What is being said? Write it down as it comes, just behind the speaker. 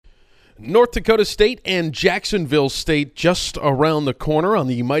North Dakota State and Jacksonville State just around the corner on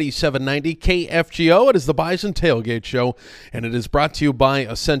the mighty 790 KFGO. It is the Bison Tailgate Show, and it is brought to you by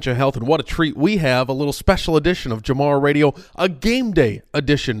Essentia Health. And what a treat we have, a little special edition of Jamar Radio, a game day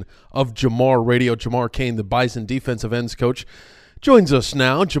edition of Jamar Radio. Jamar Kane, the Bison defensive ends coach, joins us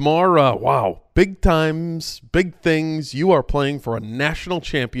now. Jamar, wow, big times, big things. You are playing for a national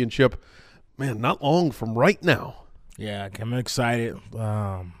championship, man, not long from right now. Yeah, I'm excited.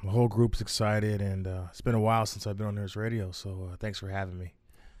 The whole group's excited, and it's been a while since I've been on this radio, so thanks for having me.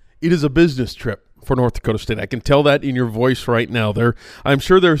 It is a business trip for North Dakota State. I can tell that in your voice right now. I'm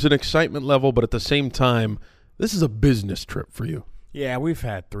sure there's an excitement level, but at the same time, this is a business trip for you. Yeah, we've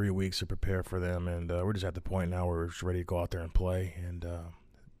had 3 weeks to prepare for them, and we're just at the point now where we're just ready to go out there and play, and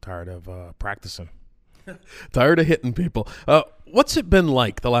tired of practicing. Tired of hitting people. What's it been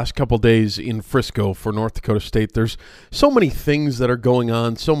like the last couple days in Frisco for North Dakota State? There's so many things that are going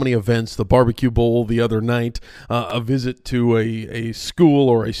on, so many events, the barbecue bowl the other night, a visit to a school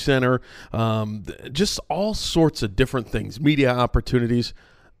or a center, just all sorts of different things, media opportunities,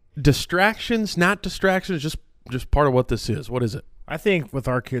 distractions, not distractions, just part of what this is. What is it? I think with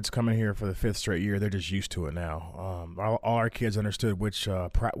our kids coming here for the 5th straight year, they're just used to it now. All our kids understood which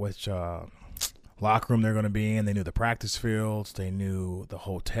locker room they're going to be in. They knew the practice fields. They knew the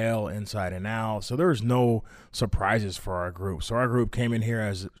hotel inside and out. So there was no surprises for our group. So our group came in here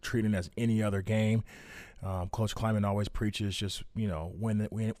as treating it as any other game. Coach Kleiman always preaches just,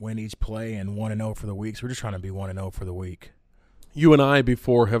 win each play and 1-0 for the week. So we're just trying to be 1-0 for the week. You and I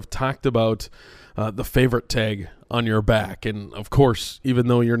before have talked about the favorite tag on your back. And, of course, even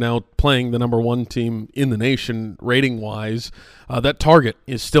though you're now playing the number one team in the nation rating-wise, that target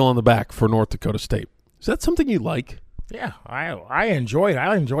is still on the back for North Dakota State. Is that something you like? Yeah, I enjoy it.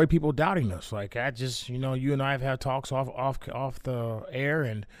 I enjoy people doubting us. Like, I just, you and I have had talks off the air,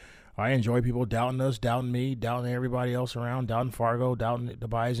 and I enjoy people doubting us, doubting me, doubting everybody else around, doubting Fargo, doubting the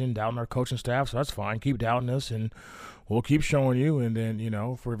Bison, doubting our coaching staff. So that's fine. Keep doubting us, and we'll keep showing you. And then,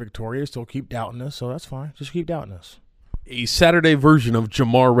 if we're victorious, they'll keep doubting us. So that's fine. Just keep doubting us. A Saturday version of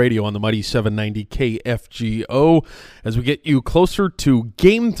Jamar Radio on the mighty 790 KFGO as we get you closer to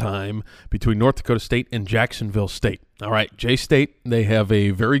game time between North Dakota State and Jacksonville State. All right, J-State, they have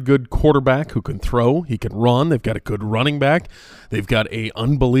a very good quarterback who can throw. He can run. They've got a good running back. They've got an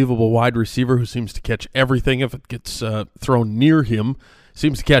unbelievable wide receiver who seems to catch everything if it gets thrown near him.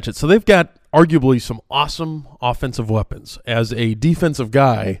 Seems to catch it. So they've got arguably some awesome offensive weapons. As a defensive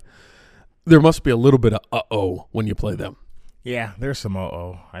guy, there must be a little bit of uh-oh when you play them. Yeah, there's some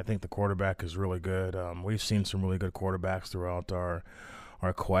uh-oh. I think the quarterback is really good. We've seen some really good quarterbacks throughout our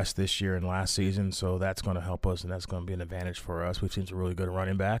quest this year and last season, so that's going to help us, and that's going to be an advantage for us. We've seen some really good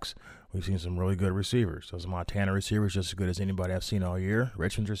running backs. We've seen some really good receivers. Those Montana receivers just as good as anybody I've seen all year.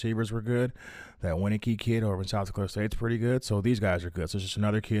 Richmond's receivers were good. That Winnicky kid over in South Dakota State's pretty good. So these guys are good. So it's just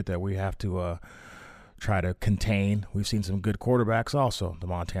another kid that we have to try to contain. We've seen some good quarterbacks also. The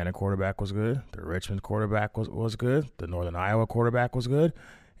Montana quarterback was good. The Richmond quarterback was good. The Northern Iowa quarterback was good.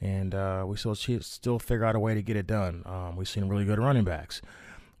 And we still figure out a way to get it done. We've seen really good running backs.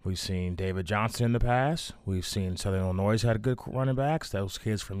 We've seen David Johnson in the past. We've seen Southern Illinois had good running backs. Those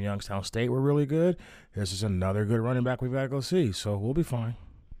kids from Youngstown State were really good. This is another good running back we've got to go see. So we'll be fine.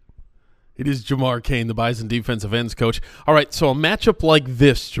 It is Jamar Kane, the Bison defensive ends coach. All right, so a matchup like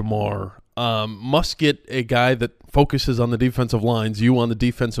this, Jamar, must get a guy that focuses on the defensive lines, you on the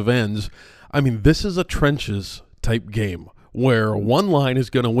defensive ends. I mean, this is a trenches type game where one line is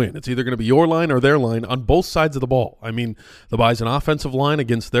going to win. It's either going to be your line or their line on both sides of the ball. I mean, the Bison offensive line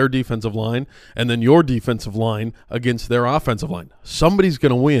against their defensive line, and then your defensive line against their offensive line. Somebody's going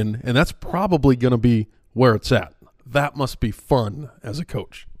to win, and that's probably going to be where it's at. That must be fun as a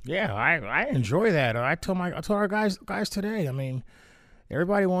coach. Yeah, I enjoy that. I told our guys today. I mean,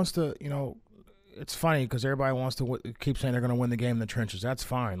 everybody wants to, it's funny because everybody wants to keep saying they're going to win the game in the trenches. That's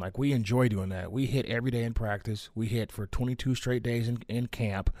fine. Like, we enjoy doing that. We hit every day in practice. We hit for 22 straight days in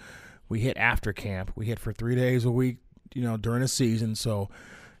camp. We hit after camp. We hit for 3 days a week, during the season. So,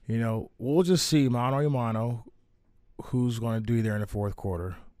 we'll just see mano a mano who's going to do there in the fourth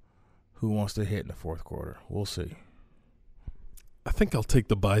quarter, who wants to hit in the fourth quarter. We'll see. I think I'll take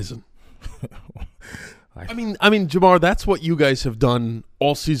the Bison. I mean, Jamar, that's what you guys have done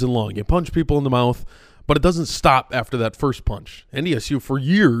all season long. You punch people in the mouth, but it doesn't stop after that first punch. NDSU for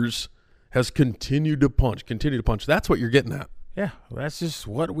years has continued to punch. That's what you're getting at. Yeah, that's just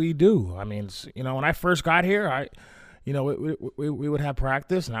what we do. I mean, when I first got here, we would have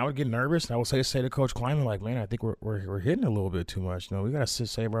practice, and I would get nervous, and I would say to Coach Kleiman, like, man, I think we're hitting a little bit too much. We got to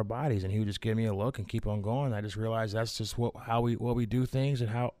save our bodies, and he would just give me a look and keep on going. I just realized that's just what we do things and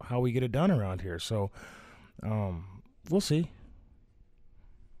how we get it done around here. So, we'll see.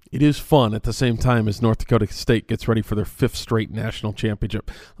 It is fun at the same time as North Dakota State gets ready for their 5th straight national championship.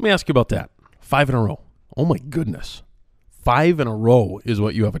 Let me ask you about that. 5 in a row. Oh, my goodness. 5 in a row is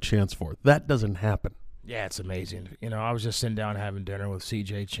what you have a chance for. That doesn't happen. Yeah, it's amazing. I was just sitting down having dinner with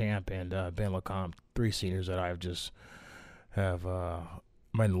C.J. Champ and Ben LeCompte, 3 seniors that I've just have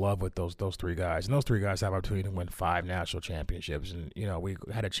I'm in love with those 3 guys. And those 3 guys have opportunity to win 5 national championships. And, we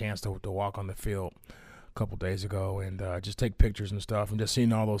had a chance to walk on the field a couple days ago and just take pictures and stuff and just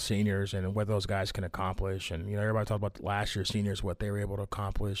seeing all those seniors and what those guys can accomplish. And, everybody talked about last year's seniors, what they were able to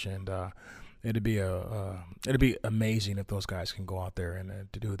accomplish. And it'd be amazing if those guys can go out there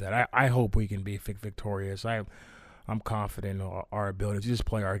and to do that. I hope we can be victorious. I'm confident in our ability to just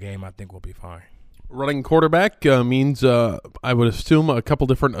play our game. I think we'll be fine. Running quarterback means, I would assume, a couple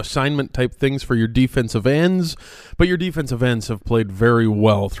different assignment type things for your defensive ends, but your defensive ends have played very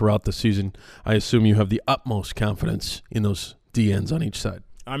well throughout the season. I assume you have the utmost confidence in those D ends on each side.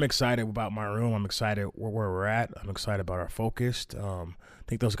 I'm excited about my room. I'm excited where we're at. I'm excited about our focus. I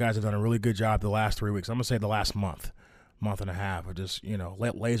think those guys have done a really good job the last 3 weeks. I'm going to say the last month and a half of just,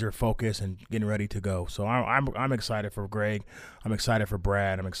 laser focus and getting ready to go. So I'm excited for Greg. I'm excited for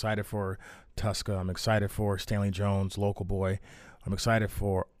Brad. I'm excited for Tuska. I'm excited for Stanley Jones, local boy. I'm excited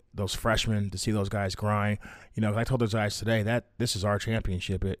for those freshmen to see those guys grind. I told those guys today that this is our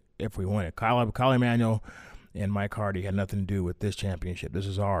championship if we win it. Kyle Emanuel and Mike Hardy had nothing to do with this championship. This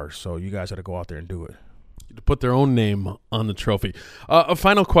is ours. So you guys got to go out there and do it. To put their own name on the trophy. A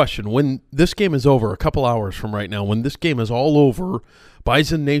final question. When this game is over, a couple hours from right now, when this game is all over,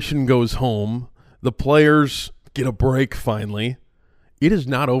 Bison Nation goes home, the players get a break finally, it is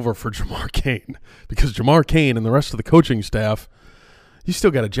not over for Jamar Cain, because Jamar Cain and the rest of the coaching staff, you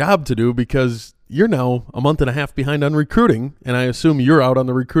still got a job to do because you're now a month and a half behind on recruiting, and I assume you're out on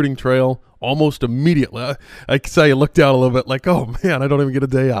the recruiting trail almost immediately. I saw you look down a little bit like, oh, man, I don't even get a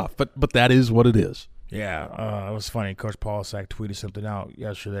day off, but that is what it is. Yeah, it was funny. Coach Polisak tweeted something out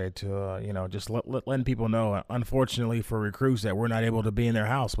yesterday to, just letting people know, unfortunately for recruits, that we're not able to be in their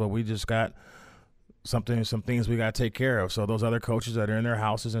house, but we just got some things we got to take care of. So those other coaches that are in their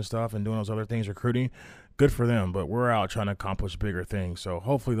houses and stuff and doing those other things, recruiting, good for them. But we're out trying to accomplish bigger things. So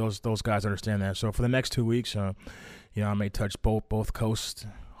hopefully those guys understand that. So for the next 2 weeks, I may touch both coasts.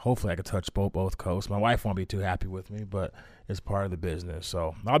 Hopefully I could touch both coasts. My wife won't be too happy with me, but it's part of the business.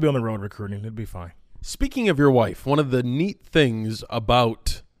 So I'll be on the road recruiting. It'll be fine. Speaking of your wife, one of the neat things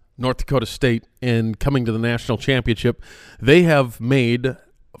about North Dakota State and coming to the national championship, they have made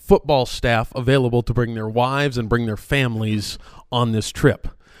football staff available to bring their wives and bring their families on this trip.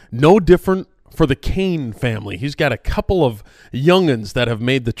 No different for the Kane family. He's got a couple of youngins that have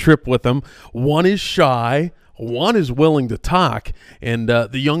made the trip with him. One is shy, one is willing to talk, and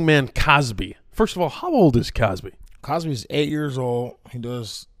the young man Cosby. First of all, how old is Cosby? Cosby's 8 years old. He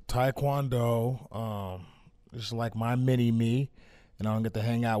does Taekwondo, just like my mini-me, and I don't get to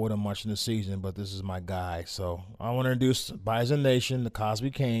hang out with him much in the season, but this is my guy. So I want to introduce Bison Nation to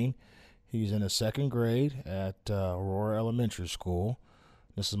Cosby Kane. He's in the 2nd grade at Aurora Elementary School.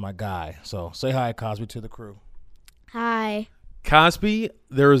 This is my guy. So say hi, Cosby, to the crew. Hi. Cosby,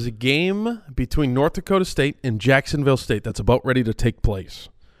 there is a game between North Dakota State and Jacksonville State that's about ready to take place.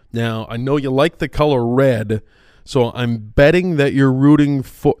 Now, I know you like the color red, so I'm betting that you're rooting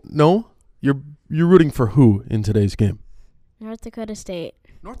for – no? You're rooting for who in today's game? North Dakota State.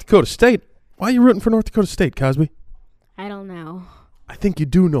 North Dakota State? Why are you rooting for North Dakota State, Cosby? I don't know. I think you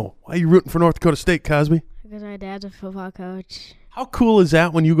do know. Why are you rooting for North Dakota State, Cosby? Because my dad's a football coach. How cool is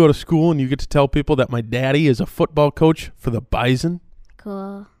that when you go to school and you get to tell people that my daddy is a football coach for the Bison?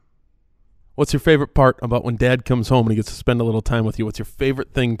 Cool. What's your favorite part about when Dad comes home and he gets to spend a little time with you? What's your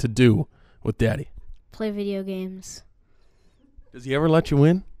favorite thing to do with Daddy? Play video games. Does he ever let you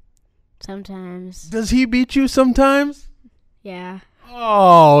win? Sometimes. Does he beat you sometimes? Yeah.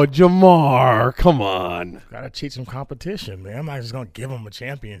 Oh, Jamar, come on. Got to cheat some competition, man. I'm not just going to give him a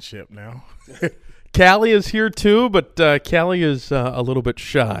championship now. Callie is here too, but Callie is a little bit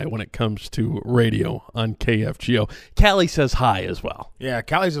shy when it comes to radio on KFGO. Callie says hi as well. Yeah,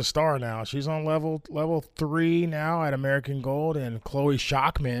 Callie's a star now. She's on level 3 now at American Gold, and Chloe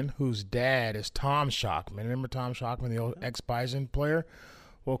Shockman, whose dad is Tom Shockman. Remember Tom Shockman, the old ex-Bison player?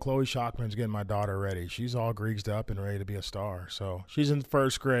 Well, Chloe Shockman's getting my daughter ready. She's all greased up and ready to be a star. So she's in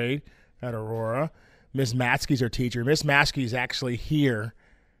 1st grade at Aurora. Miss Matsky's her teacher. Miss Matsky's actually here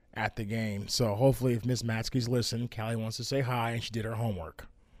at the game. So hopefully if Miss Matsky's listening, Callie wants to say hi, and she did her homework.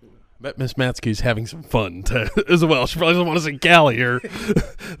 Bet Miss Matsky's having some fun as well. She probably doesn't want to see Callie here.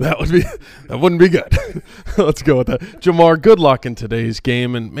 That wouldn't be good. Let's go with that. Jamar, good luck in today's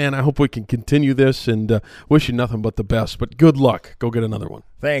game, and man, I hope we can continue this. And wish you nothing but the best. But good luck. Go get another one.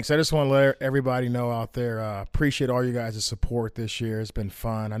 Thanks. I just want to let everybody know out there. Appreciate all you guys' support this year. It's been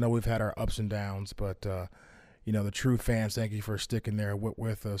fun. I know we've had our ups and downs, but the true fans, thank you for sticking there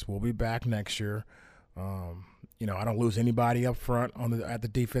with us. We'll be back next year. I don't lose anybody up front at the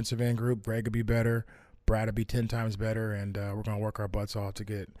defensive end group. Greg will be better. Brad will be 10 times better, and we're going to work our butts off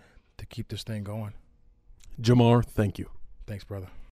to keep this thing going. Jamar, thank you. Thanks, brother.